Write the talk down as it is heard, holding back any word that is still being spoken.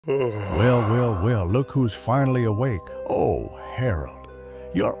Well, look who's finally awake. Oh, Harold,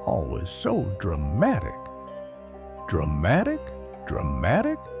 you're always so dramatic. Dramatic?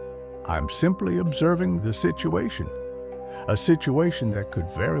 Dramatic? I'm simply observing the situation. A situation that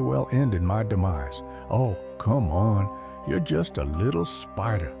could very well end in my demise. Oh, come on, you're just a little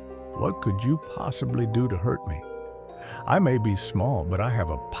spider. What could you possibly do to hurt me? I may be small, but I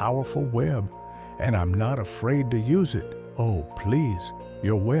have a powerful web, and I'm not afraid to use it. Oh, please,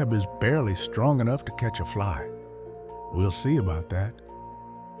 your web is barely strong enough to catch a fly. We'll see about that.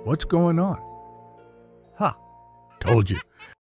 What's going on? Ha! Told you.